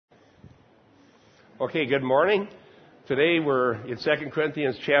Okay, good morning. Today we're in 2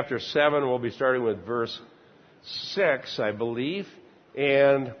 Corinthians chapter 7. We'll be starting with verse 6, I believe.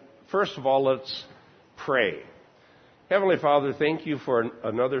 And first of all, let's pray. Heavenly Father, thank you for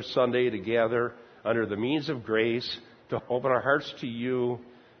another Sunday to gather under the means of grace, to open our hearts to you,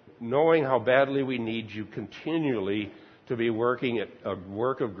 knowing how badly we need you continually to be working at a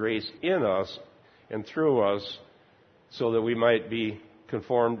work of grace in us and through us so that we might be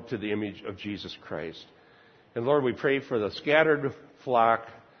conformed to the image of Jesus Christ. And Lord, we pray for the scattered flock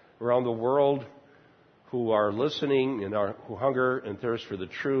around the world who are listening and who hunger and thirst for the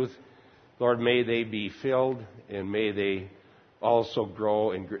truth. Lord, may they be filled and may they also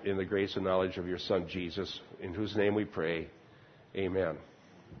grow in the grace and knowledge of your Son, Jesus, in whose name we pray. Amen.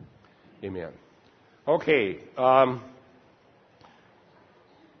 Amen. Okay.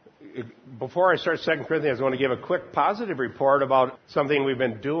 Before I start 2 Corinthians, I want to give a quick positive report about something we've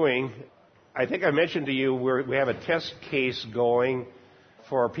been doing. I think I mentioned to you we have a test case going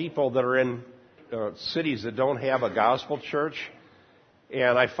for people that are in cities that don't have a gospel church.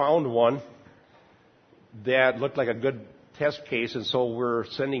 And I found one that looked like a good test case, and so we're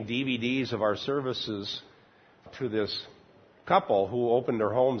sending DVDs of our services to this couple who opened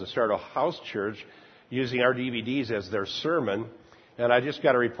their home to start a house church using our DVDs as their sermon. And I just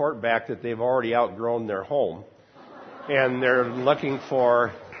got a report back that they've already outgrown their home. And they're looking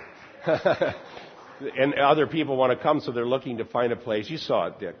for, and other people want to come, so they're looking to find a place. You saw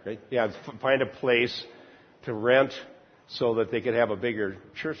it, Dick, right? Yeah, find a place to rent so that they could have a bigger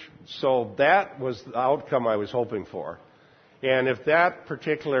church. So that was the outcome I was hoping for. And if that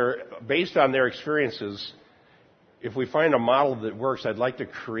particular, based on their experiences, if we find a model that works, I'd like to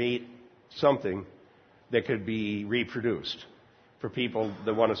create something that could be reproduced for people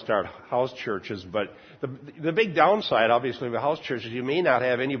that want to start house churches. But the big downside, obviously, of a house church is you may not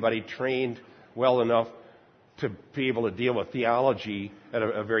have anybody trained well enough to be able to deal with theology at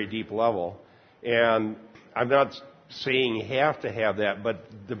a very deep level. And I'm not saying you have to have that, but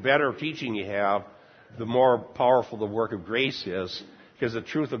the better teaching you have, the more powerful the work of grace is, because the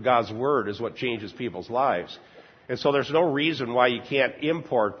truth of God's Word is what changes people's lives. And so there's no reason why you can't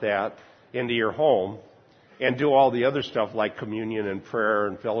import that into your home and do all the other stuff like communion and prayer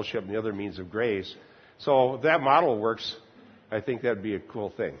and fellowship and the other means of grace. So if that model works, I think that'd be a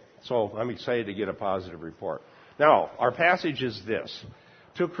cool thing. So I'm excited to get a positive report. Now, our passage is this.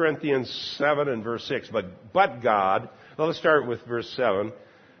 2 Corinthians 7 and verse 6. But God, well, let's start with verse 7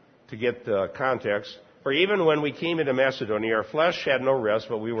 to get the context. For even when we came into Macedonia, our flesh had no rest,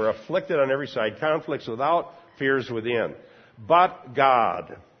 but we were afflicted on every side, conflicts without, fears within. But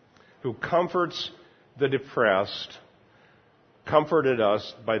God, who comforts the depressed, comforted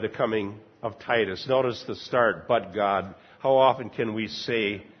us by the coming of Titus. Notice the start, but God. How often can we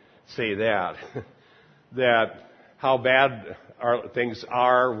say that? That how bad things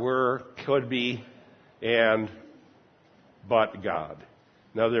are, were, could be, and but God.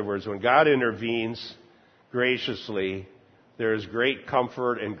 In other words, when God intervenes graciously, there is great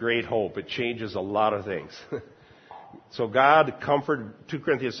comfort and great hope. It changes a lot of things. So God comforted, 2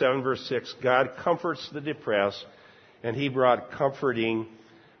 Corinthians 7 verse 6, God comforts the depressed, and He brought comforting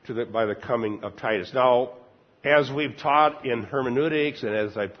by the coming of Titus. Now, as we've taught in hermeneutics, and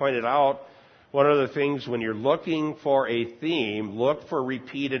as I pointed out, one of the things when you're looking for a theme, look for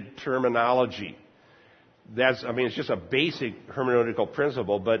repeated terminology. It's just a basic hermeneutical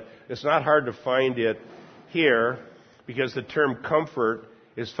principle, but it's not hard to find it here, because the term comfort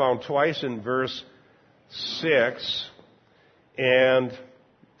is found twice in verse 6 and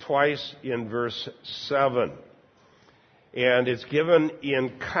twice in verse 7. And it's given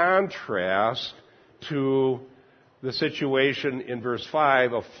in contrast to the situation in verse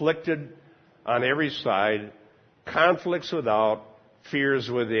 5, afflicted on every side, conflicts without, fears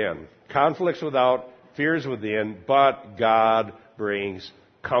within. Conflicts without, fears within, but God brings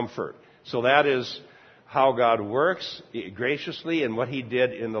comfort. So that is how God works graciously and what He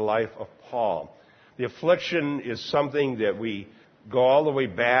did in the life of Paul. The affliction is something that we go all the way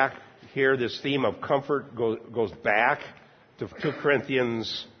back. Here, this theme of comfort goes back to 2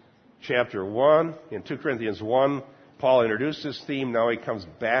 Corinthians chapter 1. In 2 Corinthians 1, Paul introduced this theme. Now he comes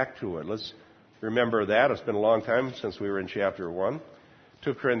back to it. Let's remember that. It's been a long time since we were in chapter 1.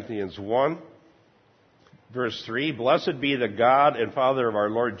 2 Corinthians 1, verse 3. Blessed be the God and Father of our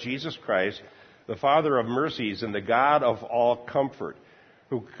Lord Jesus Christ, the Father of mercies and the God of all comfort,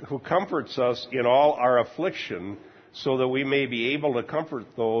 who comforts us in all our affliction, so that we may be able to comfort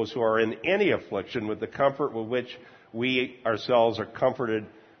those who are in any affliction with the comfort with which we ourselves are comforted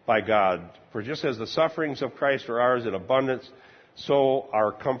by God. For just as the sufferings of Christ are ours in abundance, so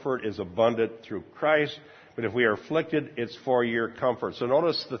our comfort is abundant through Christ. But if we are afflicted, it's for your comfort. So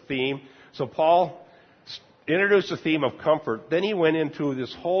notice the theme. So Paul introduced the theme of comfort. Then he went into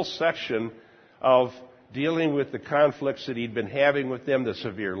this whole section of dealing with the conflicts that he'd been having with them, the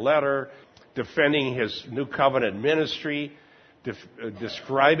severe letter, defending his new covenant ministry,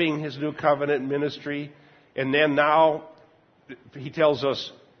 describing his new covenant ministry. And then now he tells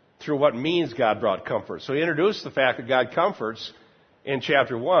us through what means God brought comfort. So he introduced the fact that God comforts in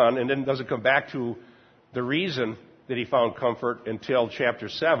chapter 1 and then doesn't come back to the reason that he found comfort until chapter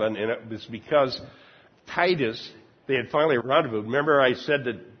 7. And it was because Titus, they had finally rendezvoused. Remember I said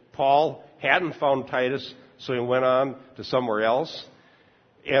that Paul hadn't found Titus, so he went on to somewhere else.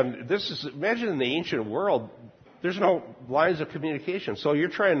 And this is, imagine in the ancient world, there's no lines of communication. So you're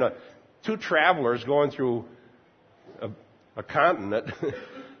trying to, two travelers going through a continent,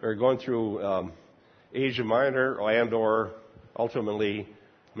 or going through Asia Minor or ultimately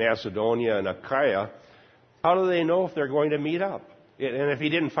Macedonia and Achaia, how do they know if they're going to meet up? And if he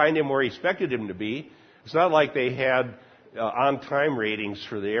didn't find him where he expected him to be, it's not like they had on-time ratings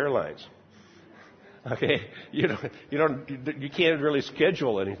for the airlines. Okay, you can't really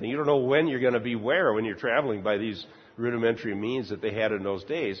schedule anything. You don't know when you're going to be where when you're traveling by these rudimentary means that they had in those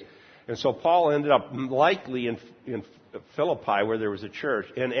days. And so Paul ended up likely in Philippi, where there was a church,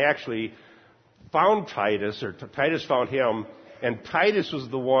 and actually found Titus, or Titus found him, and Titus was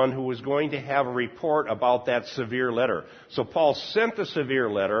the one who was going to have a report about that severe letter. So Paul sent the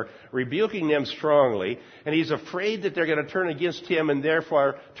severe letter, rebuking them strongly, and he's afraid that they're going to turn against him and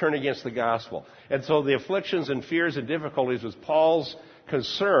therefore turn against the gospel. And so the afflictions and fears and difficulties was Paul's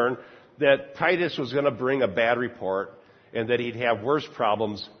concern that Titus was going to bring a bad report and that he'd have worse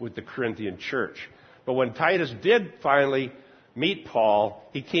problems with the Corinthian church. But when Titus did finally meet Paul,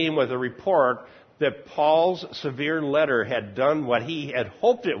 he came with a report that Paul's severe letter had done what he had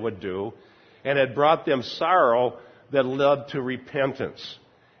hoped it would do and had brought them sorrow that led to repentance.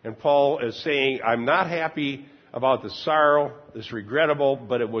 And Paul is saying, I'm not happy about the sorrow. It's regrettable,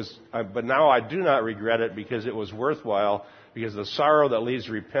 but now I do not regret it because it was worthwhile, because the sorrow that leads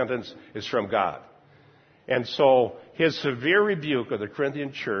to repentance is from God. And so his severe rebuke of the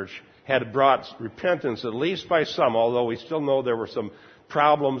Corinthian church had brought repentance, at least by some, although we still know there were some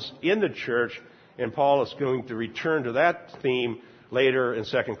problems in the church, and Paul is going to return to that theme later in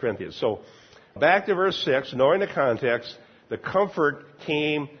 2 Corinthians. So back to verse 6, knowing the context, the comfort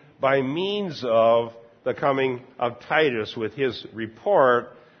came by means of the coming of Titus with his report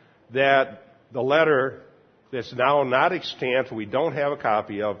that the letter that's now not extant, we don't have a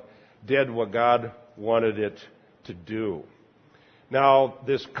copy of, did what God wanted it to do. Now,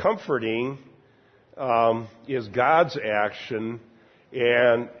 this comforting is God's action,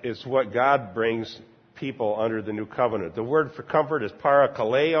 and it's what God brings people under the new covenant. The word for comfort is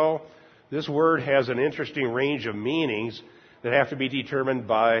parakaleo. This word has an interesting range of meanings that have to be determined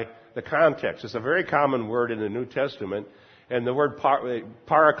by the context. It's a very common word in the New Testament, and the word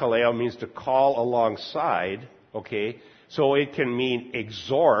parakaleo means to call alongside, okay? So it can mean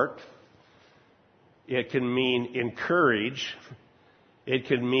exhort, it can mean encourage, it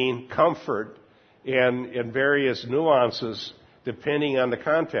can mean comfort, and in various nuances depending on the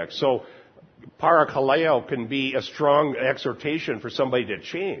context. So parakaleo can be a strong exhortation for somebody to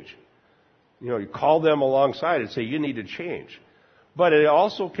change. You call them alongside and say, you need to change. But it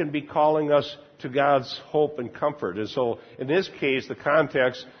also can be calling us to God's hope and comfort. And so in this case, the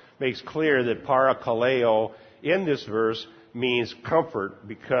context makes clear that parakaleo in this verse means comfort,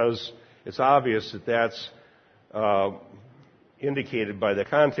 because it's obvious that that's indicated by the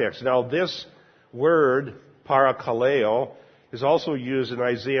context. Now, this word, parakaleo, is also used in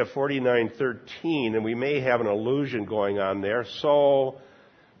Isaiah 49:13, and we may have an allusion going on there. So,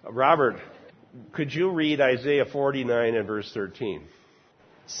 Robert, could you read Isaiah 49 and verse 13?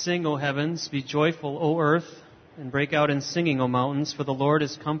 Sing, O heavens, be joyful, O earth, and break out in singing, O mountains, for the Lord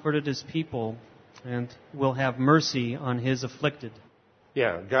has comforted his people and will have mercy on his afflicted.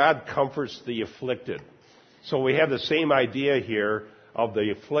 Yeah, God comforts the afflicted. So we have the same idea here of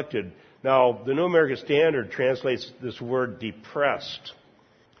the afflicted. Now, the New American Standard translates this word depressed.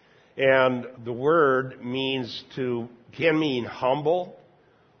 And the word can mean humble,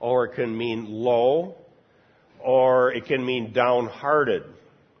 or it can mean low, or it can mean downhearted,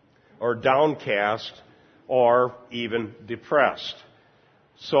 or downcast, or even depressed.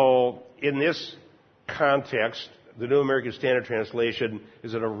 So in this context, the New American Standard Translation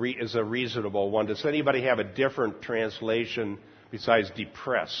is a reasonable one. Does anybody have a different translation besides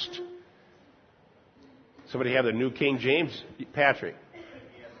depressed? Somebody have the New King James? Patrick?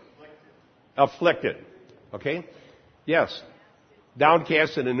 Afflicted. Okay? Yes.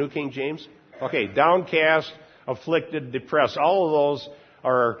 Downcast in the New King James? Okay, downcast, afflicted, depressed. All of those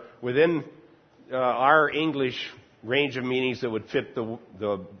are within our English range of meanings that would fit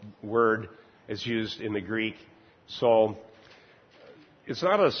the word as used in the Greek. So it's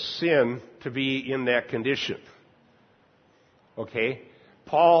not a sin to be in that condition. Okay?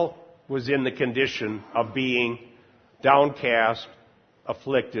 Paul was in the condition of being downcast,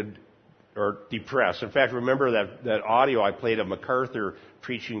 afflicted, or depressed. In fact, remember that audio I played of MacArthur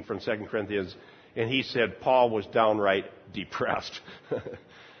preaching from 2 Corinthians, and he said Paul was downright depressed.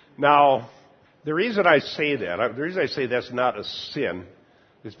 Now, the reason I say that's not a sin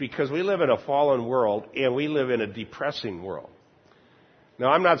is because we live in a fallen world, and we live in a depressing world.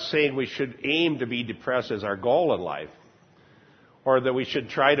 Now, I'm not saying we should aim to be depressed as our goal in life, or that we should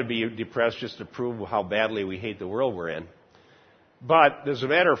try to be depressed just to prove how badly we hate the world we're in. But as a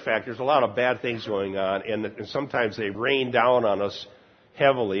matter of fact, there's a lot of bad things going on, and sometimes they rain down on us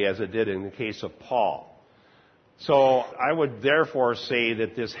heavily, as it did in the case of Paul. So I would therefore say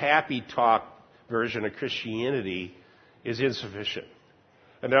that this happy talk version of Christianity is insufficient.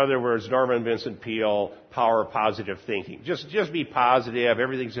 In other words, Norman Vincent Peale, power of positive thinking. Just be positive,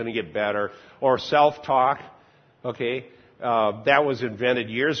 everything's going to get better. Or self-talk, okay? That was invented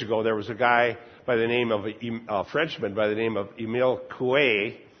years ago. There was a guy by the name of a Frenchman by the name of Emile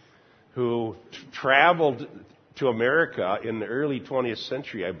Coué, who traveled to America in the early 20th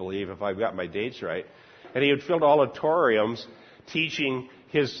century, I believe, if I've got my dates right. And he had filled auditoriums teaching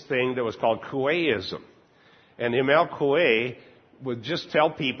his thing that was called Couéism. And Emile Coué would just tell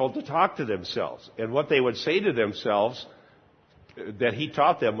people to talk to themselves. And what they would say to themselves that he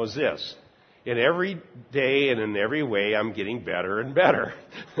taught them was this: in every day and in every way, I'm getting better and better.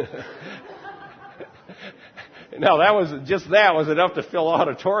 Now, that was enough to fill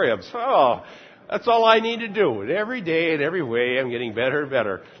auditoriums. Oh, that's all I need to do. And every day and every way, I'm getting better and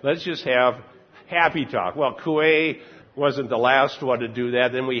better. Let's just have happy talk. Well, Coué wasn't the last one to do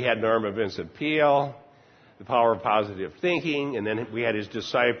that. Then we had Norman Vincent Peale, the power of positive thinking. And then we had his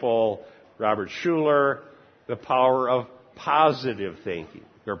disciple, Robert Schuller, the power of positive thinking.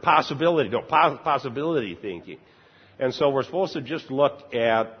 Or possibility thinking. And so we're supposed to just look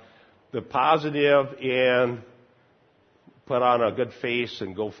at the positive and put on a good face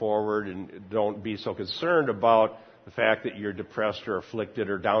and go forward, and don't be so concerned about the fact that you're depressed or afflicted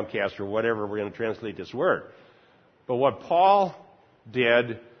or downcast or whatever we're going to translate this word. But what Paul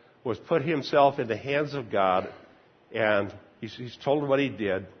did was put himself in the hands of God, and he's told what he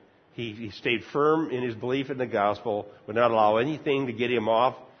did. He stayed firm in his belief in the gospel, would not allow anything to get him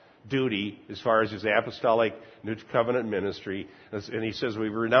off duty as far as his apostolic New Covenant ministry. And he says, we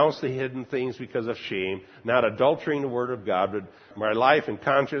renounce the hidden things because of shame, not adultering the Word of God, but my life and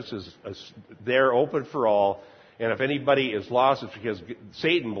conscience is there open for all. And if anybody is lost, it's because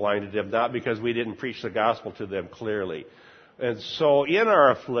Satan blinded them, not because we didn't preach the gospel to them clearly. And so in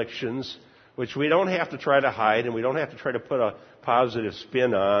our afflictions, which we don't have to try to hide and we don't have to try to put a positive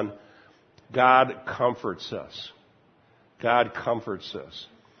spin on, God comforts us. God comforts us.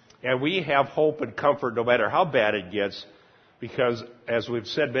 And we have hope and comfort no matter how bad it gets, because as we've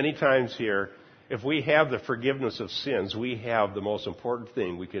said many times here, if we have the forgiveness of sins, we have the most important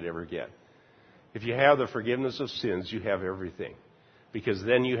thing we could ever get. If you have the forgiveness of sins, you have everything. Because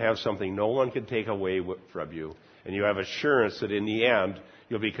then you have something no one can take away from you. And you have assurance that in the end,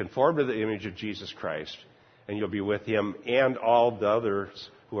 you'll be conformed to the image of Jesus Christ. And you'll be with Him and all the others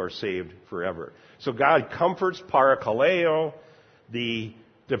who are saved forever. So God comforts parakaleo, the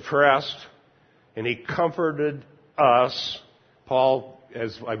depressed, and He comforted us. Paul,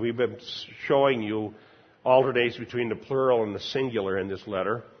 as we've been showing you, alternates between the plural and the singular in this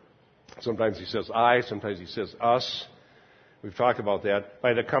letter. Sometimes he says I, sometimes he says us. We've talked about that.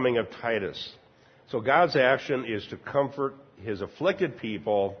 By the coming of Titus. So God's action is to comfort His afflicted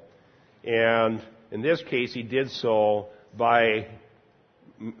people, and in this case He did so by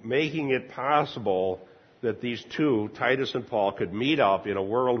making it possible that these two, Titus and Paul, could meet up in a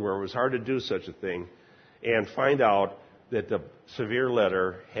world where it was hard to do such a thing and find out that the severe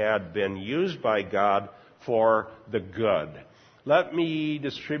letter had been used by God for the good. Let me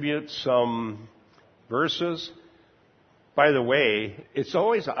distribute some verses. By the way, it's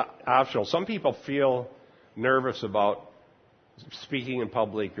always optional. Some people feel nervous about speaking in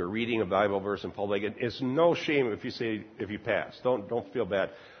public or reading a Bible verse in public. It's no shame if you pass. Don't feel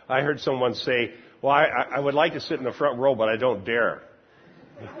bad. I heard someone say, well, I would like to sit in the front row, but I don't dare.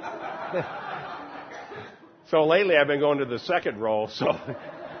 So lately I've been going to the second row, so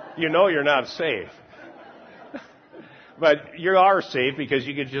you know you're not safe. But you are safe because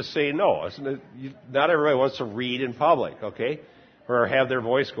you can just say no. Not everybody wants to read in public, okay? or have their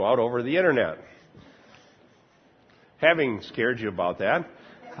voice go out over the internet. Having scared you about that,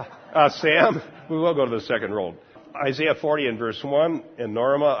 Sam, we will go to the second roll. Isaiah 40 and verse 1, and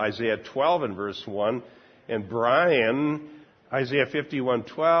Norma, Isaiah 12 and verse 1, and Brian, Isaiah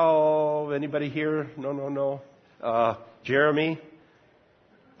 51:12. Anybody here? No. Jeremy,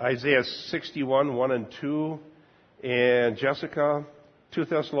 Isaiah 61, 1 and 2, and Jessica, 2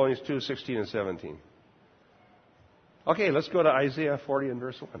 Thessalonians 2, 16 and 17. Okay, let's go to Isaiah 40 and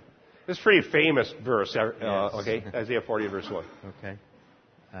verse 1. This is a pretty famous verse, okay? Isaiah 40 and verse 1. Okay.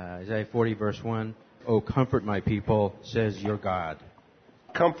 Isaiah 40 verse 1. Oh, comfort my people, says your God.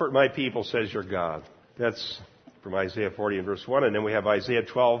 Comfort my people, says your God. That's from Isaiah 40 and verse 1. And then we have Isaiah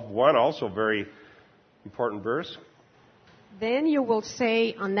 12:1, also a very important verse. Then you will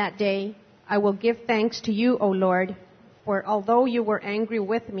say on that day, I will give thanks to you, O Lord, for although you were angry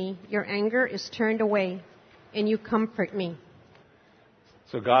with me, your anger is turned away, and you comfort me.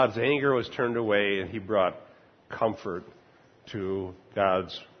 So God's anger was turned away, and he brought comfort to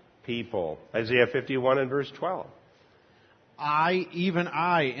God's people. Isaiah 51 and verse 12. I, even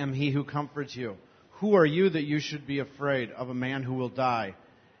I, am he who comforts you. Who are you that you should be afraid of a man who will die,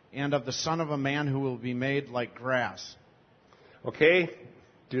 and of the son of a man who will be made like grass? Okay,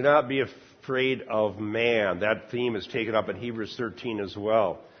 do not be afraid of man. That theme is taken up in Hebrews 13 as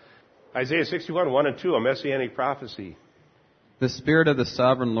well. Isaiah 61, 1 and 2, a messianic prophecy. The Spirit of the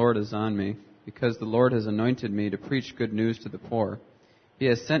Sovereign Lord is on me, because the Lord has anointed me to preach good news to the poor. He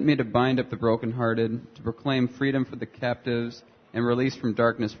has sent me to bind up the brokenhearted, to proclaim freedom for the captives, and release from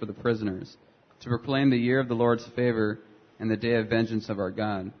darkness for the prisoners, to proclaim the year of the Lord's favor and the day of vengeance of our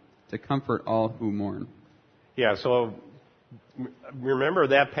God, to comfort all who mourn. Yeah, so remember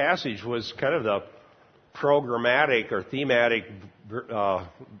that passage was kind of the programmatic or thematic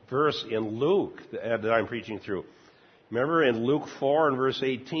verse in Luke that I'm preaching through. Remember in Luke 4 and verse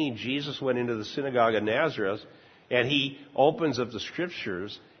 18, Jesus went into the synagogue of Nazareth and he opens up the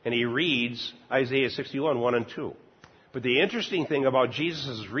scriptures and he reads Isaiah 61, 1 and 2. But the interesting thing about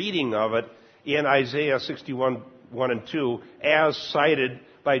Jesus' reading of it in Isaiah 61, 1 and 2, as cited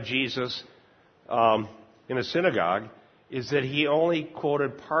by Jesus in a synagogue, is that he only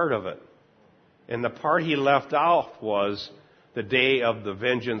quoted part of it. And the part he left out was the day of the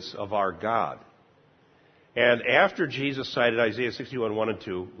vengeance of our God. And after Jesus cited Isaiah 61, 1 and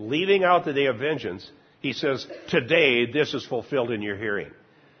 2, leaving out the day of vengeance, he says, today this is fulfilled in your hearing.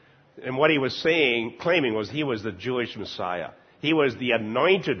 And what he was claiming was he was the Jewish Messiah. He was the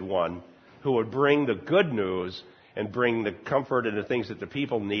anointed one who would bring the good news and bring the comfort and the things that the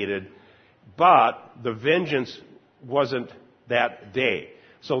people needed. But the vengeance wasn't that day.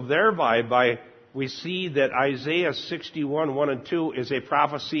 So thereby, we see that Isaiah 61, 1 and 2 is a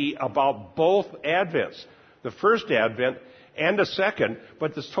prophecy about both Advents. The first Advent and the second,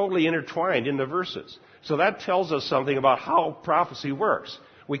 but it's totally intertwined in the verses. So that tells us something about how prophecy works.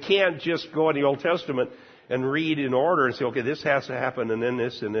 We can't just go in the Old Testament and read in order and say, okay, this has to happen, and then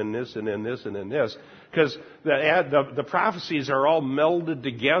this, and then this, and then this, and then this. Because the prophecies are all melded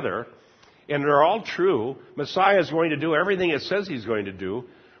together, and they're all true. Messiah is going to do everything it says he's going to do,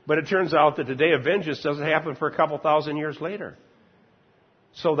 but it turns out that the day of vengeance doesn't happen for a couple thousand years later.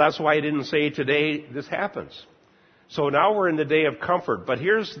 So that's why he didn't say today this happens. So now we're in the day of comfort. But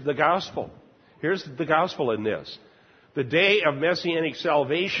here's the gospel. Here's the gospel in this. The day of messianic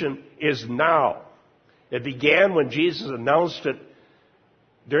salvation is now. It began when Jesus announced it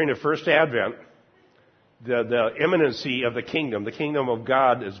during the first Advent. The imminency of the kingdom of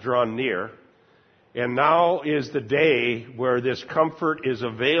God is drawn near. And now is the day where this comfort is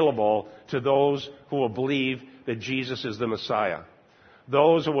available to those who will believe that Jesus is the Messiah.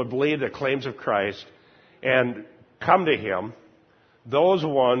 Those who would believe the claims of Christ and come to him, those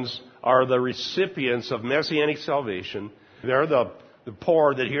ones are the recipients of messianic salvation. They're the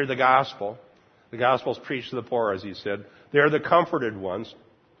poor that hear the gospel. The gospel is preached to the poor, as he said. They're the comforted ones.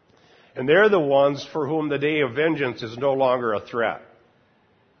 And they're the ones for whom the day of vengeance is no longer a threat.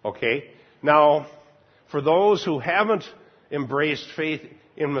 Okay? Now, for those who haven't embraced faith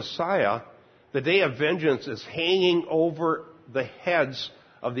in Messiah, the day of vengeance is hanging over the heads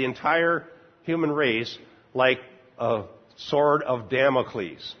of the entire human race like a sword of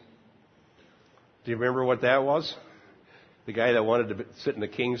Damocles. Do you remember what that was? The guy that wanted to sit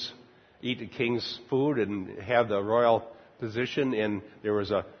in eat the king's food and have the royal position, and there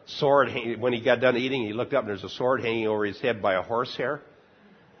was a sword when he got done eating, he looked up and there's a sword hanging over his head by a horsehair.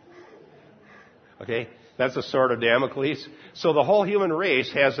 Okay? That's the sword of Damocles. So the whole human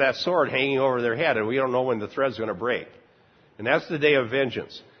race has that sword hanging over their head, and we don't know when the thread's going to break. And that's the day of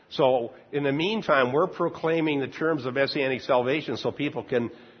vengeance. So in the meantime, we're proclaiming the terms of Messianic salvation so people can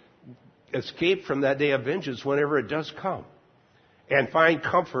escape from that day of vengeance whenever it does come and find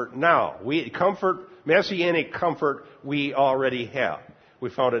comfort now. Messianic comfort we already have. We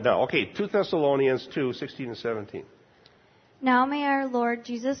found it now. Okay, 2 Thessalonians 2, 16 and 17. Now may our Lord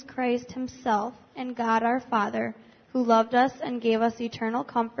Jesus Christ himself and God our Father, who loved us and gave us eternal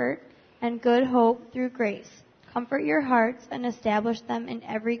comfort and good hope through grace, comfort your hearts and establish them in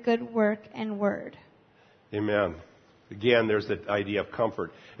every good work and word. Amen. Again, there's the idea of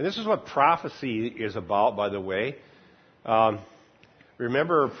comfort. And this is what prophecy is about, by the way.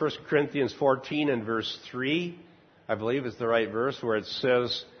 Remember 1 Corinthians 14 and verse 3, I believe is the right verse, where it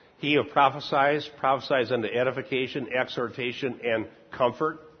says, he who prophesies unto edification, exhortation, and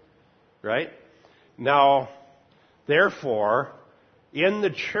comfort. Right? Now, therefore, in the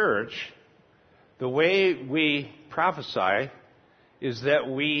church, the way we prophesy is that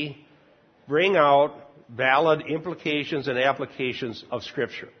we bring out valid implications and applications of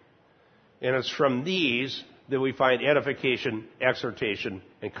Scripture. And it's from these that we find edification, exhortation,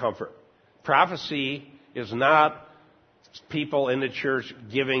 and comfort. Prophecy is not people in the church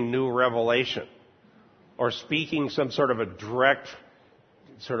giving new revelation or speaking some sort of a direct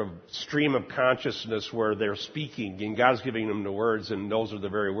sort of stream of consciousness where they're speaking and God's giving them the words and those are the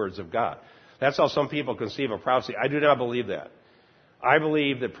very words of God. That's how some people conceive of prophecy. I do not believe that. I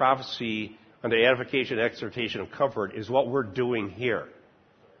believe that prophecy under edification, exhortation, and comfort is what we're doing here.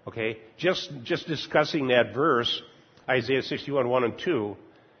 Okay? Just discussing that verse, Isaiah 61, 1 and 2,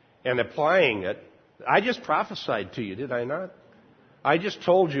 and applying it. I just prophesied to you, did I not? I just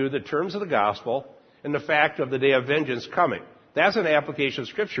told you the terms of the gospel and the fact of the day of vengeance coming. That's an application of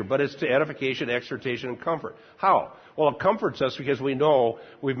Scripture, but it's to edification, exhortation, and comfort. How? Well, it comforts us because we know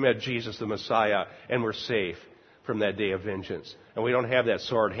we've met Jesus the Messiah and we're safe from that day of vengeance. And we don't have that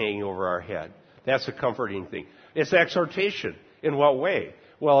sword hanging over our head. That's a comforting thing. It's exhortation. In what way?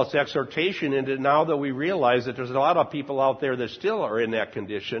 Well, it's exhortation into now that we realize that there's a lot of people out there that still are in that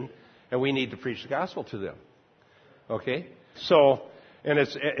condition, and we need to preach the gospel to them. Okay? So, and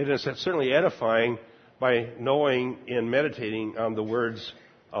it's certainly edifying by knowing and meditating on the words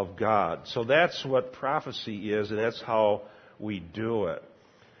of God. So that's what prophecy is, and that's how we do it.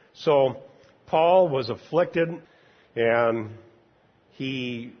 So, Paul was afflicted, and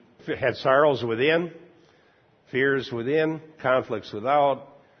he had sorrows within, fears within, conflicts without.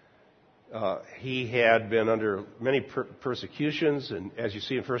 He had been under many persecutions, and as you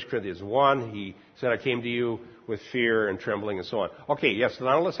see in 1 Corinthians 1, he said, I came to you with fear and trembling and so on. Okay, yes,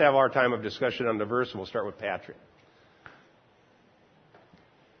 now let's have our time of discussion on the verse, and we'll start with Patrick.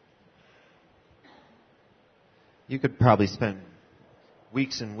 You could probably spend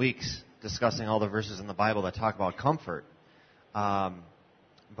weeks and weeks discussing all the verses in the Bible that talk about comfort.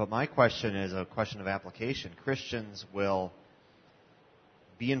 But my question is a question of application. Christians will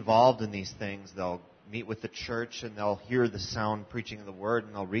be involved in these things. They'll meet with the church and they'll hear the sound preaching of the Word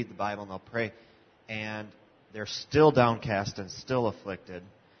and they'll read the Bible and they'll pray. And they're still downcast and still afflicted.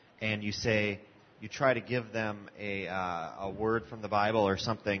 And you try to give them a word from the Bible or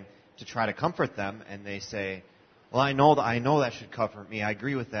something to try to comfort them. And they say, well, I know that should comfort me. I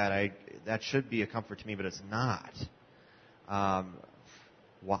agree with that. That should be a comfort to me, but it's not.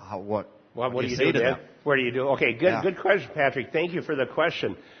 What do you say to them? What do you do? Okay, good question, Patrick. Thank you for the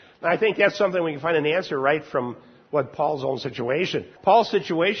question. I think that's something we can find an answer right from what Paul's own situation. Paul's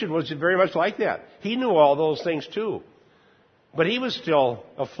situation was very much like that. He knew all those things too. But he was still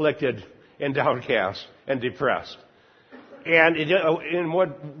afflicted and downcast and depressed. And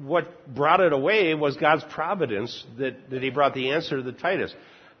what brought it away was God's providence that he brought the answer to Titus.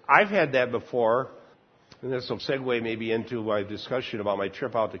 I've had that before, and this will segue maybe into my discussion about my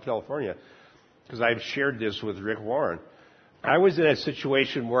trip out to California, because I've shared this with Rick Warren. I was in a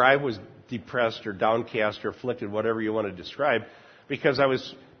situation where I was depressed or downcast or afflicted, whatever you want to describe, because I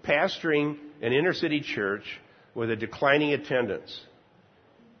was pastoring an inner city church with a declining attendance.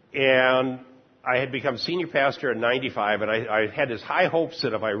 And I had become senior pastor at 95, and I had this high hopes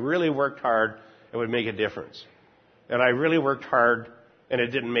that if I really worked hard, it would make a difference. And I really worked hard, and it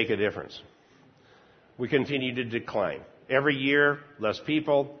didn't make a difference. We continued to decline. Every year, less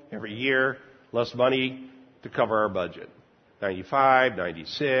people. Every year, less money to cover our budget. 95,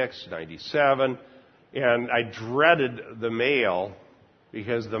 96, 97. And I dreaded the mail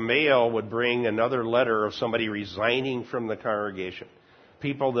because the mail would bring another letter of somebody resigning from the congregation.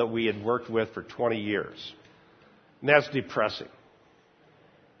 People that we had worked with for 20 years. And that's depressing.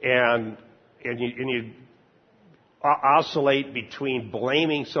 And you oscillate between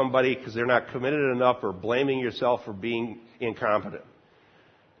blaming somebody because they're not committed enough or blaming yourself for being incompetent.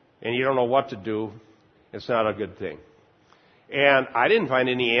 and you don't know what to do, it's not a good thing. And I didn't find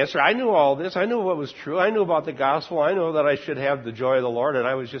any answer. I knew all this. I knew what was true. I knew about the gospel. I knew that I should have the joy of the Lord, and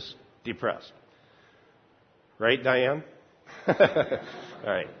I was just depressed. Right, Diane? All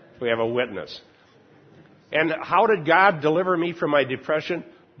right. We have a witness. And how did God deliver me from my depression?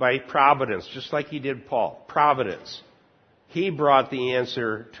 By providence, just like he did Paul. Providence. He brought the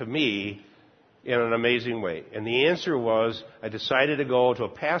answer to me in an amazing way. And the answer was, I decided to go to a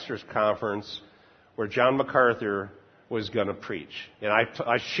pastor's conference where John MacArthur was going to preach. And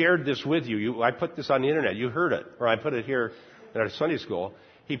I shared this with you. I put this on the internet. You heard it. Or I put it here in our Sunday school.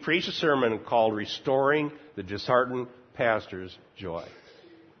 He preached a sermon called Restoring the Disheartened Pastor's Joy.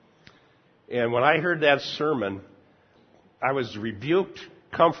 And when I heard that sermon, I was rebuked,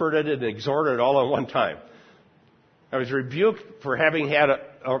 comforted, and exhorted all at one time. I was rebuked for having had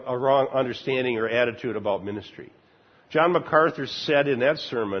a wrong understanding or attitude about ministry. John MacArthur said in that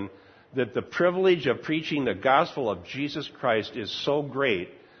sermon that the privilege of preaching the gospel of Jesus Christ is so great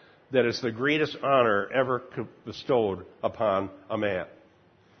that it's the greatest honor ever bestowed upon a man.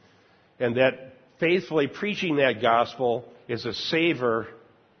 And that faithfully preaching that gospel is a savor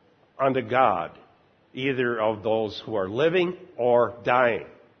unto God, either of those who are living or dying,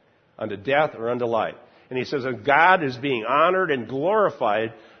 unto death or unto life. And he says that God is being honored and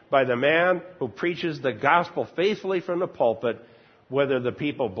glorified by the man who preaches the gospel faithfully from the pulpit, whether the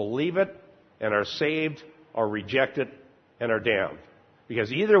people believe it and are saved or reject it and are damned.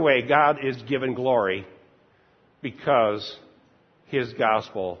 Because either way, God is given glory because his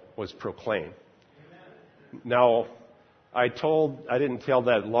gospel was proclaimed. Now, I didn't tell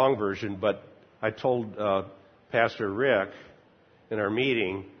that long version, but I told Pastor Rick in our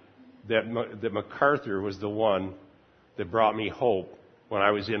meeting that MacArthur was the one that brought me hope when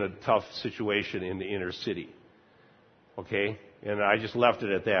I was in a tough situation in the inner city. Okay? And I just left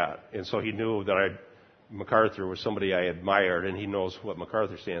it at that. And so he knew that MacArthur was somebody I admired, and he knows what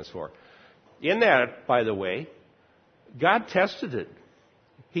MacArthur stands for. In that, by the way, God tested it.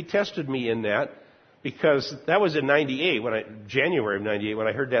 He tested me in that because that was in January of 98 when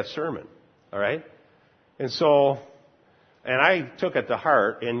I heard that sermon. All right? And I took it to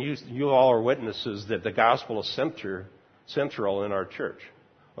heart, and you all are witnesses that the gospel is central in our church.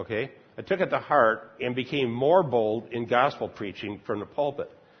 Okay? I took it to heart and became more bold in gospel preaching from the pulpit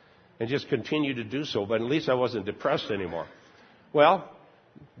and just continued to do so, but at least I wasn't depressed anymore. Well,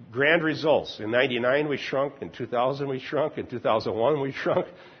 grand results. In 99 we shrunk, in 2000 we shrunk, in 2001 we shrunk,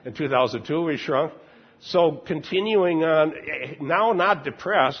 in 2002 we shrunk. So continuing on, now not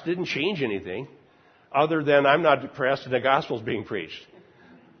depressed, didn't change anything other than I'm not depressed and the gospel's being preached.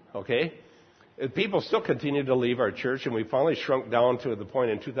 Okay? People still continue to leave our church, and we finally shrunk down to the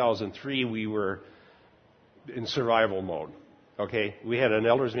point in 2003 we were in survival mode. Okay? We had an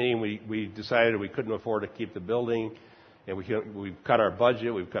elders meeting. We decided we couldn't afford to keep the building, and we've cut our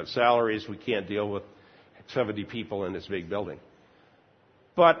budget. We've cut salaries. We can't deal with 70 people in this big building.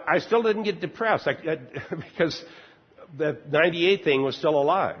 But I still didn't get depressed because the 98 thing was still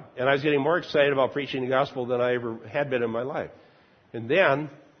alive, and I was getting more excited about preaching the gospel than I ever had been in my life. And then,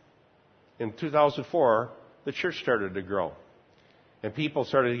 in 2004, the church started to grow. And people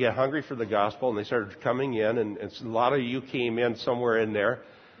started to get hungry for the gospel, and they started coming in, and a lot of you came in somewhere in there.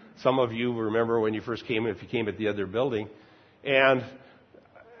 Some of you remember when you first came in, if you came at the other building. And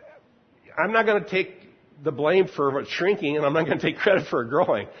I'm not going to take the blame for shrinking, and I'm not going to take credit for it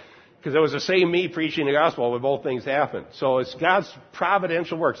growing, because it was the same me preaching the gospel when both things happened. So it's God's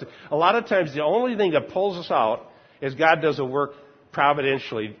providential works. A lot of times the only thing that pulls us out is God does a work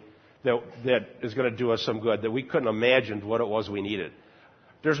providentially that is going to do us some good, that we couldn't imagine what it was we needed.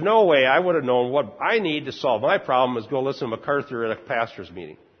 There's no way I would have known what I need to solve my problem is go listen to MacArthur at a pastor's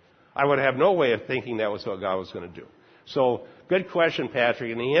meeting. I would have no way of thinking that was what God was going to do. So, good question,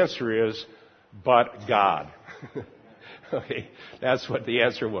 Patrick, and the answer is, but God. Okay, that's what the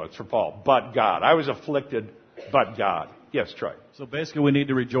answer was for Paul. But God. I was afflicted, but God. Yes, Troy. So basically we need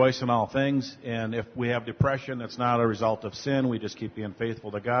to rejoice in all things, and if we have depression, it's not a result of sin. We just keep being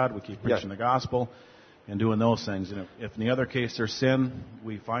faithful to God. We keep preaching the gospel and doing those things. And if in the other case there's sin,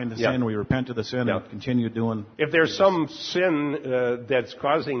 we find the sin, we repent of the sin, and continue doing. If there's some sin that's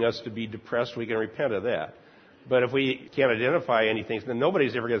causing us to be depressed, we can repent of that. But if we can't identify anything, then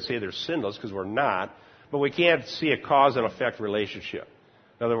nobody's ever going to say they're sinless, because we're not. But we can't see a cause and effect relationship.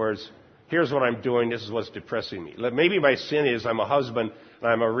 In other words, here's what I'm doing, this is what's depressing me. Maybe my sin is I'm a husband, and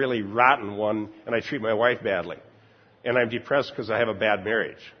I'm a really rotten one, and I treat my wife badly. And I'm depressed because I have a bad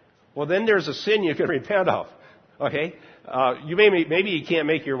marriage. Well, then there's a sin you can repent of. Okay? Maybe you can't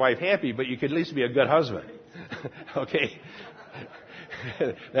make your wife happy, but you could at least be a good husband. Okay?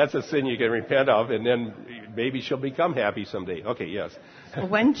 That's a sin you can repent of, and then maybe she'll become happy someday. Okay, yes.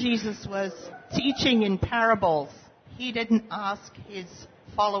 When Jesus was teaching in parables, he didn't ask his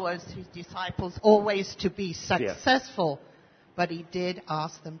followers, his disciples, always to be successful, but he did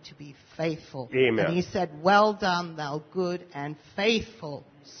ask them to be faithful. Amen. And he said, "Well done, thou good and faithful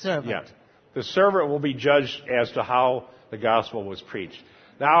servant." Yeah. The servant will be judged as to how the gospel was preached.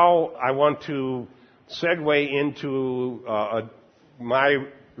 Now I want to segue into my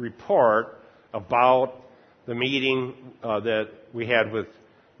report about the meeting that we had with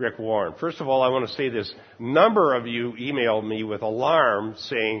Rick Warren. First of all, I want to say this. A number of you emailed me with alarm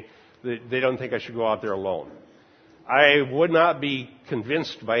saying that they don't think I should go out there alone. I would not be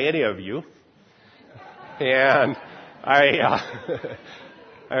convinced by any of you. And I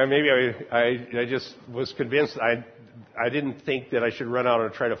just was convinced. I didn't think that I should run out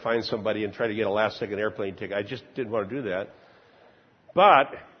and try to find somebody and try to get a last-second airplane ticket. I just didn't want to do that.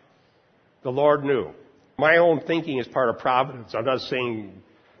 But the Lord knew. My own thinking is part of providence. I'm not saying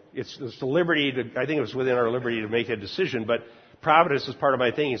it's the liberty to, I think it was within our liberty to make a decision, but providence is part of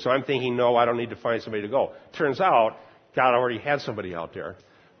my thinking. So I'm thinking, no, I don't need to find somebody to go. Turns out, God already had somebody out there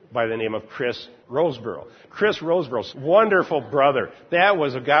by the name of Chris Roseborough. Chris Roseborough's wonderful brother. That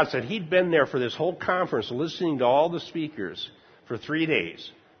was a godsend. He'd been there for this whole conference, listening to all the speakers for 3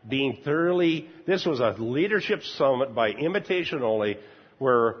 days, being thoroughly, this was a leadership summit by invitation only,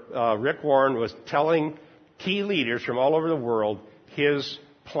 where Rick Warren was telling key leaders from all over the world his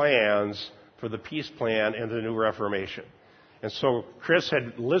plans for the peace plan and the new Reformation. And so Chris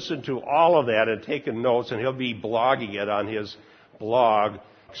had listened to all of that and taken notes, and he'll be blogging it on his blog,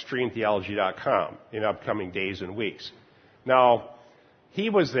 extremetheology.com, in upcoming days and weeks. Now, he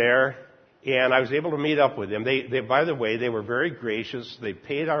was there, and I was able to meet up with him. They by the way, they were very gracious. They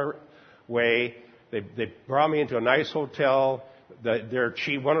paid our way. They brought me into a nice hotel.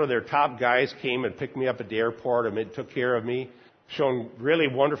 One of their top guys came and picked me up at the airport and took care of me, shown really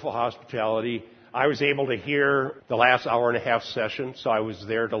wonderful hospitality. I was able to hear the last hour and a half session, so I was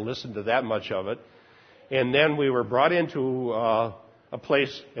there to listen to that much of it. And then we were brought into a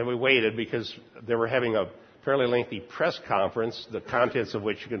place, and we waited because they were having a fairly lengthy press conference, the contents of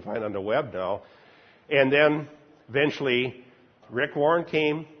which you can find on the web now. And then eventually Rick Warren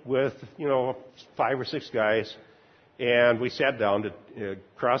came with, 5 or 6 guys, and we sat down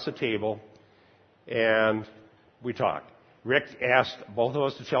across the table, and we talked. Rick asked both of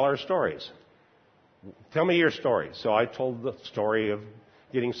us to tell our stories. Tell me your story. So I told the story of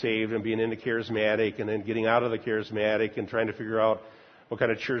getting saved and being into charismatic, and then getting out of the charismatic and trying to figure out what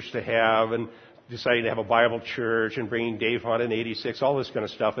kind of church to have, and deciding to have a Bible church, and bringing Dave on in 86, all this kind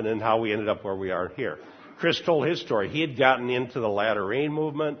of stuff, and then how we ended up where we are here. Chris told his story. He had gotten into the Latter Rain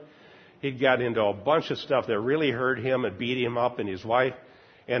movement. He'd gotten into a bunch of stuff that really hurt him and beat him up and his wife,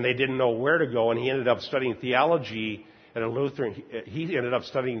 and they didn't know where to go, and he ended up studying theology at a Lutheran. He ended up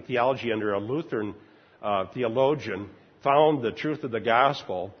studying theology under a Lutheran theologian, found the truth of the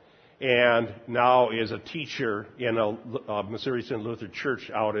gospel, and now is a teacher in a Missouri Synod Lutheran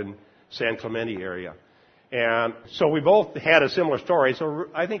church out in San Clemente area. And so we both had a similar story. So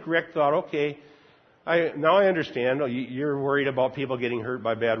I think Rick thought, okay, now I understand. You're worried about people getting hurt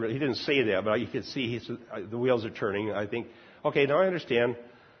by bad. He didn't say that, but you could see the wheels are turning. I think, okay, now I understand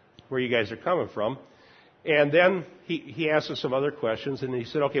where you guys are coming from. And then he asked us some other questions, and he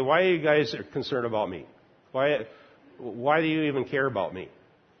said, okay, why are you guys concerned about me? Why do you even care about me?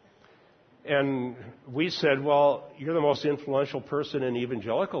 And we said, well, you're the most influential person in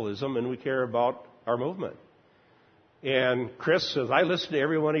evangelicalism, and we care about our movement. And Chris says, I listen to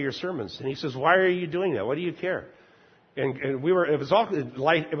every one of your sermons. And he says, why are you doing that? Why do you care? And it was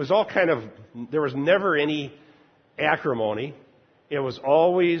all kind of, there was never any acrimony. It was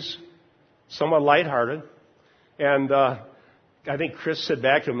always somewhat lighthearted. And I think Chris said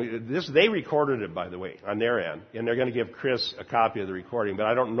back to me, they recorded it, by the way, on their end, and they're going to give Chris a copy of the recording, but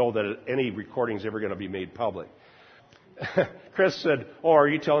I don't know that any recording is ever going to be made public. Chris said, oh, are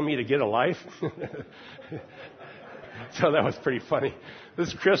you telling me to get a life? So that was pretty funny.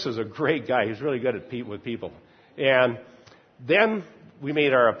 This Chris is a great guy. He's really good with people. And then we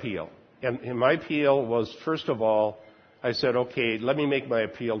made our appeal. And my appeal was, first of all, I said, okay, let me make my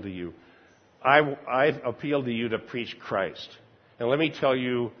appeal to you. I've appealed to you to preach Christ. And let me tell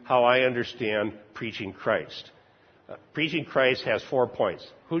you how I understand preaching Christ. Preaching Christ has 4 points.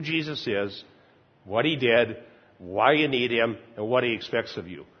 Who Jesus is, what He did, why you need Him, and what He expects of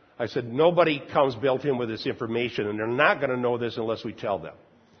you. I said, nobody comes built in with this information, and they're not going to know this unless we tell them.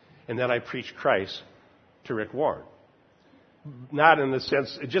 And then I preached Christ to Rick Warren. Not in the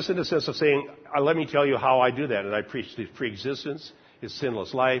sense, just in the sense of saying, let me tell you how I do that. And I preached His preexistence, his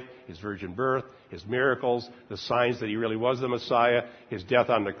sinless life, his virgin birth, his miracles, the signs that he really was the Messiah, his death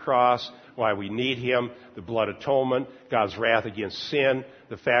on the cross, why we need him, the blood atonement, God's wrath against sin,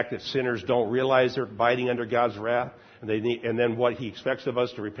 the fact that sinners don't realize they're abiding under God's wrath, and then what he expects of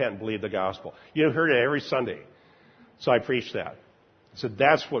us to repent and believe the gospel. You heard it every Sunday. So I preached that. I said,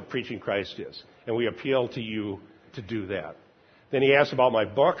 that's what preaching Christ is. And we appeal to you to do that. Then he asked about my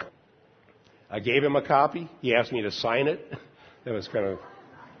book. I gave him a copy. He asked me to sign it. That was kind of,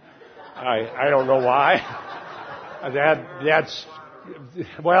 I don't know why.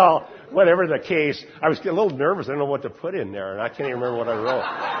 Well, whatever the case, I was a little nervous. I don't know what to put in there, and I can't even remember what I wrote.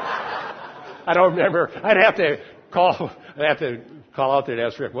 I don't remember. I'd have to call out there and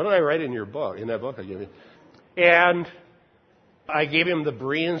ask Rick, what did I write in your book, in that book I gave you? And I gave him the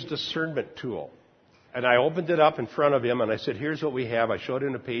Bereans discernment tool. And I opened it up in front of him, and I said, here's what we have. I showed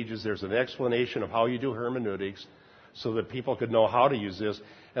him the pages. There's an explanation of how you do hermeneutics so that people could know how to use this.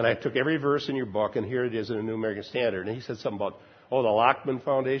 And I took every verse in your book, and here it is in the New American Standard. And he said something about, the Lockman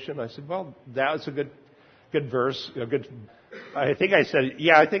Foundation. I said, well, that was a good verse. I think I said,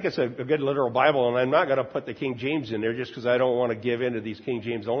 I think it's a good literal Bible, and I'm not going to put the King James in there just because I don't want to give in to these King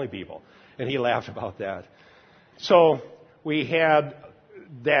James only people. And he laughed about that. So we had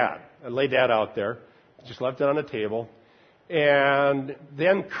that. I laid that out there. Just left it on the table. And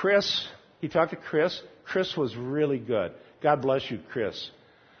then he talked to Chris. Chris was really good. God bless you, Chris.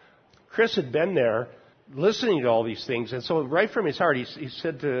 Chris had been there listening to all these things. And so right from his heart, he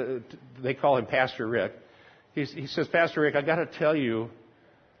said they call him Pastor Rick. He says, Pastor Rick, I got to tell you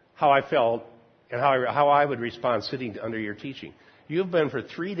how I felt and how I would respond sitting under your teaching. You've been for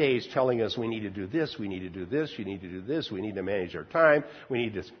 3 days telling us we need to do this, we need to do this, you need to do this, we need to manage our time, we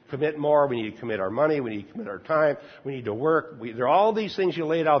need to commit more, we need to commit our money, we need to commit our time, we need to work. There are all these things you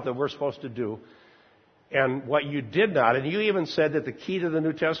laid out that we're supposed to do. And what you did not, and you even said that the key to the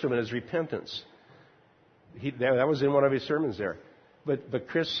New Testament is repentance. That was in one of his sermons there. But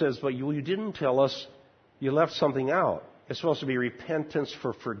Chris says, but you didn't tell us, you left something out. It's supposed to be repentance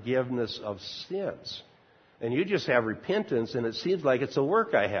for forgiveness of sins. And you just have repentance, and it seems like it's a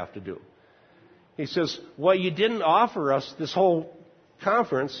work I have to do. He says, what you didn't offer us this whole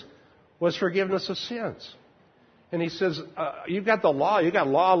conference was forgiveness of sins. And he says, you've got the law, you've got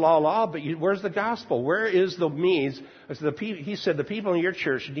law, but where's the gospel? Where is the means? He said, the people in your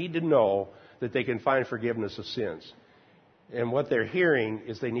church need to know that they can find forgiveness of sins. And what they're hearing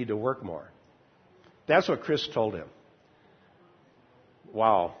is they need to work more. That's what Chris told him.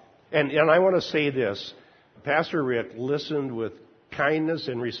 Wow. And I want to say this. Pastor Rick listened with kindness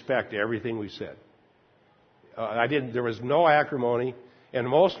and respect to everything we said. There was no acrimony, and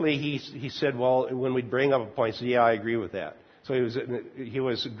mostly he said, well, when we'd bring up a point, he said, yeah, I agree with that. So he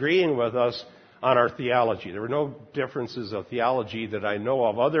was agreeing with us on our theology. There were no differences of theology that I know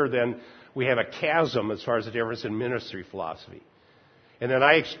of, other than we have a chasm as far as the difference in ministry philosophy. And then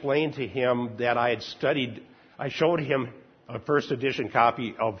I explained to him that I showed him a first edition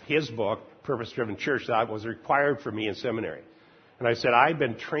copy of his book, Purpose Driven Church, that was required for me in seminary. And I said, I've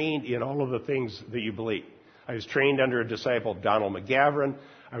been trained in all of the things that you believe. I was trained under a disciple, Donald McGavran.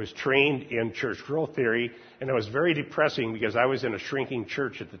 I was trained in church growth theory, and it was very depressing because I was in a shrinking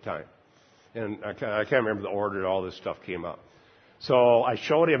church at the time. And I can't remember the order all this stuff came up. So I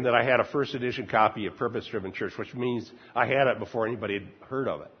showed him that I had a first edition copy of Purpose Driven Church, which means I had it before anybody had heard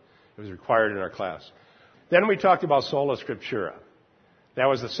of it. It was required in our class. Then we talked about Sola Scriptura. That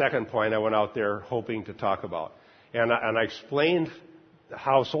was the second point I went out there hoping to talk about. And I explained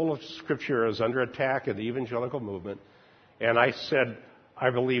how Sola Scriptura is under attack in the evangelical movement. And I said,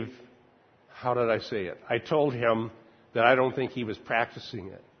 how did I say it? I told him that I don't think he was practicing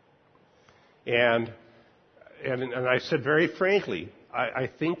it. And I said very frankly, I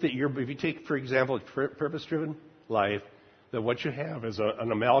think that if you take, for example, purpose-driven life, that what you have is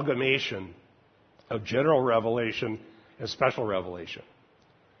an amalgamation of general revelation and special revelation.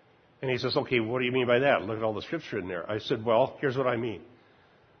 And he says, okay, what do you mean by that? Look at all the scripture in there. I said, well, here's what I mean.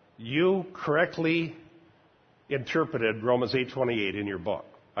 You correctly interpreted Romans 8:28 in your book.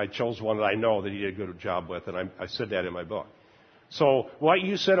 I chose one that I know that you did a good job with, and I said that in my book. So what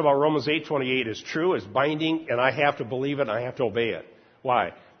you said about Romans 8:28 is true, is binding, and I have to believe it, and I have to obey it.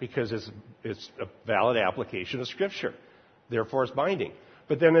 Why? Because it's a valid application of Scripture. Therefore, it's binding.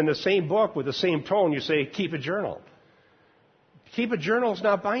 But then in the same book, with the same tone, you say, keep a journal. Keep a journal is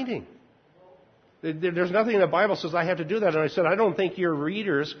not binding. There's nothing in the Bible says I have to do that. And I said, I don't think your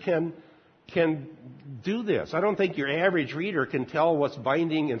readers can do this. I don't think your average reader can tell what's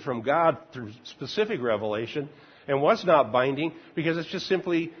binding and from God through specific revelation and what's not binding, because it's just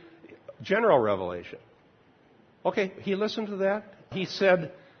simply general revelation. Okay, he listened to that. He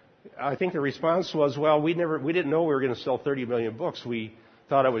said, I think the response was, well, we didn't know we were going to sell 30 million books. We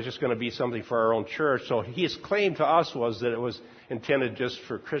thought it was just going to be something for our own church. So his claim to us was that it was intended just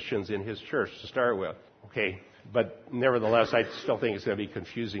for Christians in his church to start with. Okay, but nevertheless, I still think it's going to be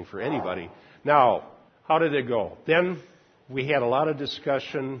confusing for anybody. Now, how did it go? Then we had a lot of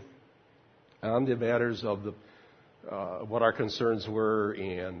discussion on the matters of what our concerns were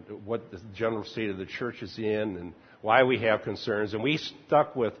and what the general state of the church is in and why we have concerns. And we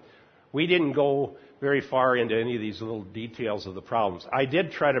didn't go very far into any of these little details of the problems. I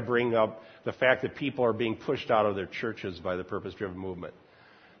did try to bring up the fact that people are being pushed out of their churches by the purpose-driven movement.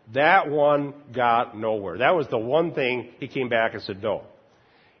 That one got nowhere. That was the one thing he came back and said no.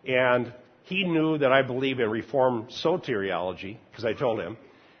 And he knew that I believe in Reformed soteriology, because I told him.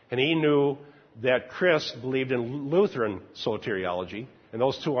 And he knew that Chris believed in Lutheran soteriology, and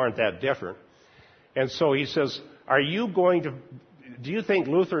those two aren't that different. And so he says, do you think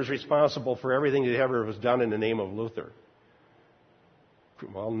Luther is responsible for everything that ever was done in the name of Luther?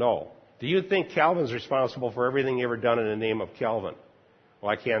 Well, no. Do you think Calvin's responsible for everything ever done in the name of Calvin? Well,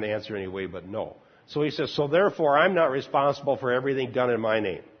 I can't answer anyway, but no. So he says, so therefore I'm not responsible for everything done in my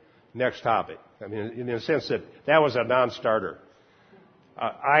name. Next topic. I mean, in the sense that was a non-starter.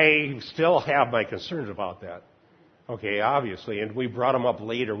 I still have my concerns about that. Okay, obviously, and we brought him up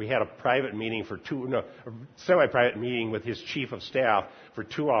later. We had a private meeting a semi-private meeting with his chief of staff for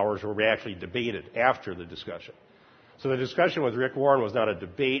 2 hours where we actually debated after the discussion. So the discussion with Rick Warren was not a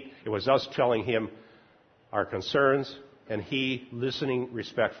debate. It was us telling him our concerns and he listening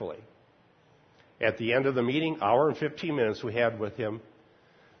respectfully. At the end of the meeting, hour and 15 minutes we had with him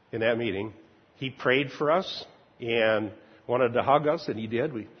in that meeting, he prayed for us and wanted to hug us, and he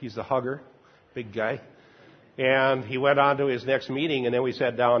did. He's a hugger, big guy. And he went on to his next meeting, and then we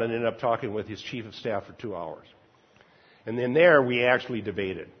sat down and ended up talking with his chief of staff for 2 hours. And then there we actually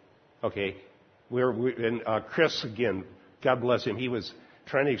debated. Okay, and Chris, again, God bless him, he was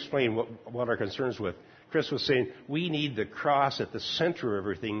trying to explain what our concerns were. Chris was saying, we need the cross at the center of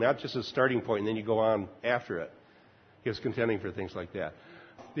everything, not just a starting point, and then you go on after it. He was contending for things like that.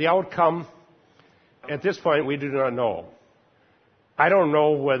 The outcome, at this point, we do not know. I don't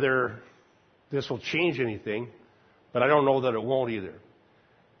know whether this will change anything, but I don't know that it won't either.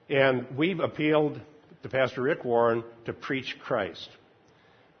 And we've appealed to Pastor Rick Warren to preach Christ.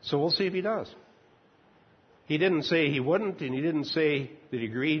 So we'll see if he does. He didn't say he wouldn't, and he didn't say that he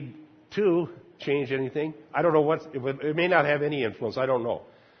agreed to change anything. I don't know it may not have any influence, I don't know.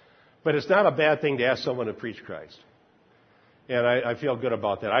 But it's not a bad thing to ask someone to preach Christ. And I feel good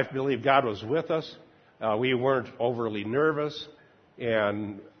about that. I believe God was with us. We weren't overly nervous.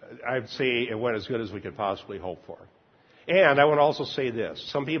 And I'd say it went as good as we could possibly hope for. And I want to also say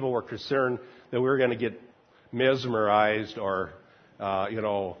this. Some people were concerned that we were going to get mesmerized or,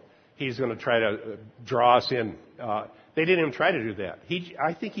 he's going to try to draw us in. They didn't even try to do that.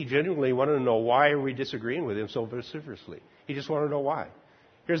 I think he genuinely wanted to know why are we disagreeing with him so vociferously. He just wanted to know why.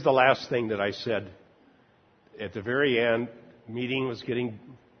 Here's the last thing that I said at the very end. Meeting was getting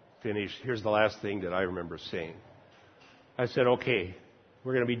finished. Here's the last thing that I remember saying. I said, okay,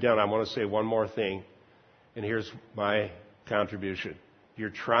 we're going to be done. I want to say one more thing, and here's my contribution.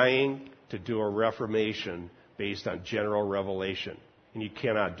 You're trying to do a reformation based on general revelation, and you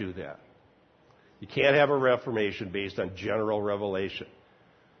cannot do that. You can't have a reformation based on general revelation.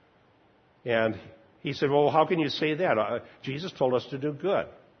 And he said, well, how can you say that? Jesus told us to do good.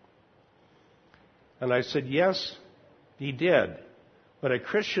 And I said, yes, he did. But a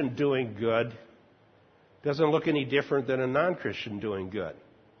Christian doing good doesn't look any different than a non-Christian doing good.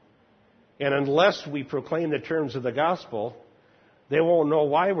 And unless we proclaim the terms of the gospel, they won't know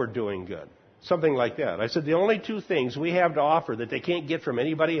why we're doing good. Something like that. I said the only two things we have to offer that they can't get from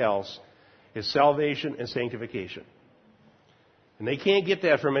anybody else is salvation and sanctification. And they can't get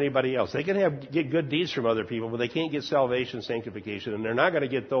that from anybody else. They can get good deeds from other people, but they can't get salvation and sanctification, and they're not going to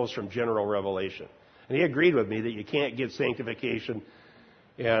get those from general revelation. And he agreed with me that you can't get sanctification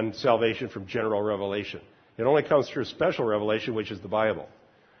and salvation from general revelation. It only comes through special revelation, which is the Bible.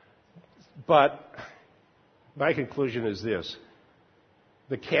 But my conclusion is this.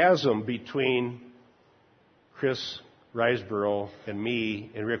 The chasm between Chris Riseborough and me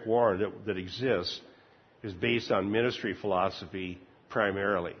and Rick Warren that exists is based on ministry philosophy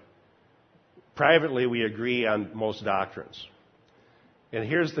primarily. Privately, we agree on most doctrines. And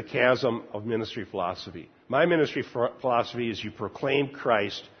here's the chasm of ministry philosophy. My ministry philosophy is you proclaim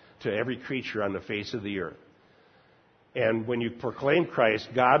Christ to every creature on the face of the earth. And when you proclaim Christ,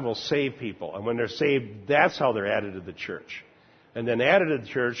 God will save people. And when they're saved, that's how they're added to the church. And then added to the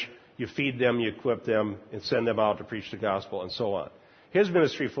church, you feed them, you equip them, and send them out to preach the gospel, and so on. His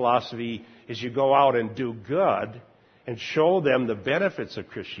ministry philosophy is you go out and do good and show them the benefits of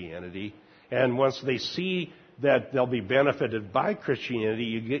Christianity. And once they see that they'll be benefited by Christianity,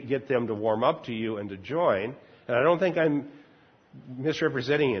 you get them to warm up to you and to join. And I don't think I'm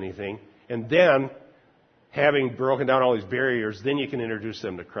misrepresenting anything. And then, having broken down all these barriers, then you can introduce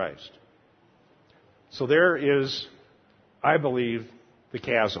them to Christ. So there is, I believe, the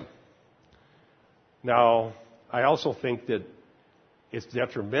chasm. Now, I also think that it's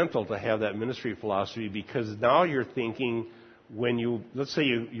detrimental to have that ministry philosophy, because now you're thinking, when you, let's say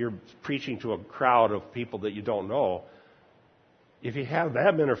you're preaching to a crowd of people that you don't know, if you have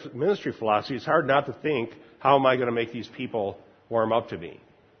that ministry philosophy, it's hard not to think, how am I going to make these people warm up to me?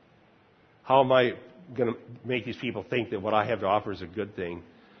 How am I going to make these people think that what I have to offer is a good thing?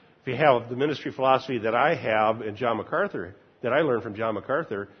 If you have the ministry philosophy that I have in John MacArthur, that I learned from John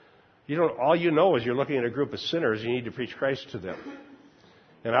MacArthur, all you know is you're looking at a group of sinners, you need to preach Christ to them.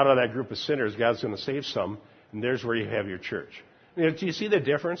 And out of that group of sinners, God's going to save some, and there's where you have your church. Do you see the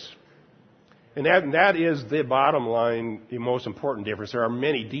difference? And that is the bottom line, the most important difference. There are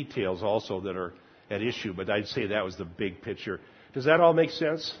many details also that are at issue, but I'd say that was the big picture. Does that all make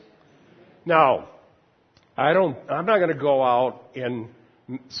sense? Now, I'm not going to go out and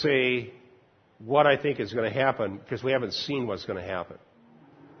say what I think is going to happen, because we haven't seen what's going to happen.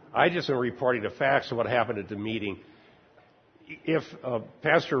 I just am reporting the facts of what happened at the meeting. If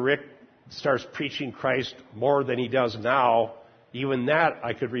Pastor Rick starts preaching Christ more than he does now, even that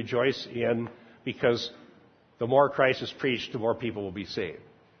I could rejoice in, because the more Christ is preached, the more people will be saved.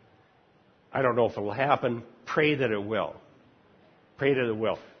 I don't know if it will happen. Pray that it will. Pray that it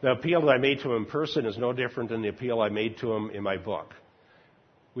will. The appeal that I made to him in person is no different than the appeal I made to him in my book.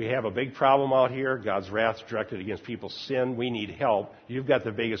 We have a big problem out here. God's wrath is directed against people's sin. We need help. You've got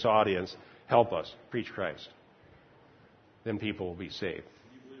the biggest audience. Help us. Preach Christ. Then people will be saved.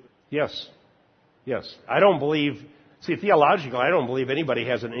 Yes. Yes. I don't believe, theologically, I don't believe anybody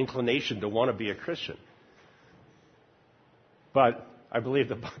has an inclination to want to be a Christian. But I believe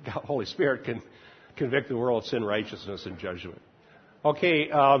the Holy Spirit can convict the world of sin, righteousness, and judgment. Okay,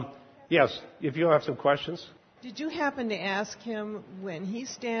 yes, if you have some questions. Did you happen to ask him, when he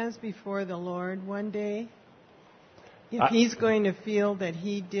stands before the Lord one day, if he's going to feel that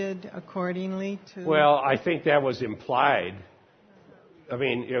he did accordingly to... Well, I think that was implied. I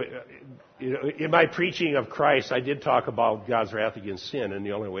mean, in my preaching of Christ, I did talk about God's wrath against sin, and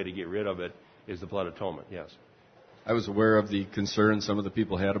the only way to get rid of it is the blood atonement, yes. I was aware of the concern some of the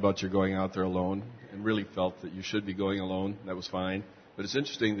people had about your going out there alone, and really felt that you should be going alone. That was fine. But it's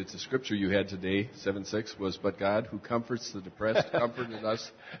interesting that the scripture you had today, 7:6, was, "But God, who comforts the depressed, comforted us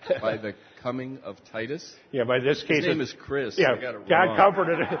by the coming of Titus." Yeah, by this case... His name is Chris. Yeah, God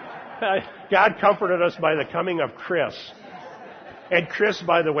comforted us by the coming of Chris. And Chris,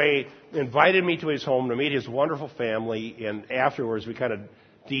 by the way, invited me to his home to meet his wonderful family, and afterwards we kind of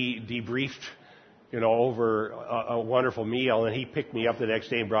debriefed, over a wonderful meal, and he picked me up the next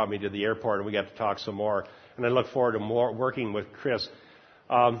day and brought me to the airport, and we got to talk some more. And I look forward to more working with Chris.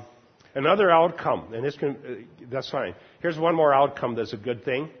 Another outcome, and that's fine. Here's one more outcome that's a good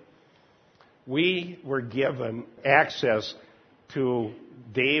thing. We were given access to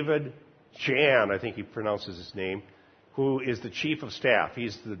David Jan, I think he pronounces his name, who is the chief of staff.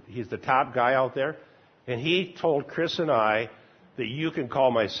 He's the top guy out there. And he told Chris and I that you can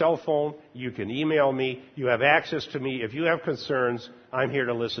call my cell phone, you can email me, you have access to me. If you have concerns, I'm here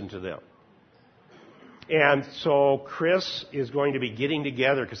to listen to them. And so Chris is going to be getting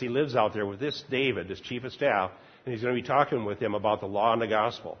together, because he lives out there, with this David, this chief of staff, and he's going to be talking with him about the law and the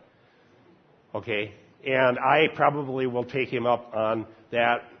gospel. Okay? And I probably will take him up on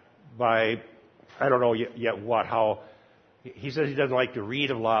that by, I don't know yet what, how. He says he doesn't like to read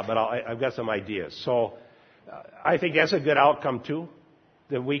a lot, but I've got some ideas. So I think that's a good outcome, too,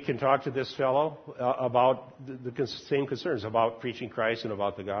 that we can talk to this fellow about the same concerns about preaching Christ and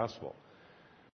about the gospel.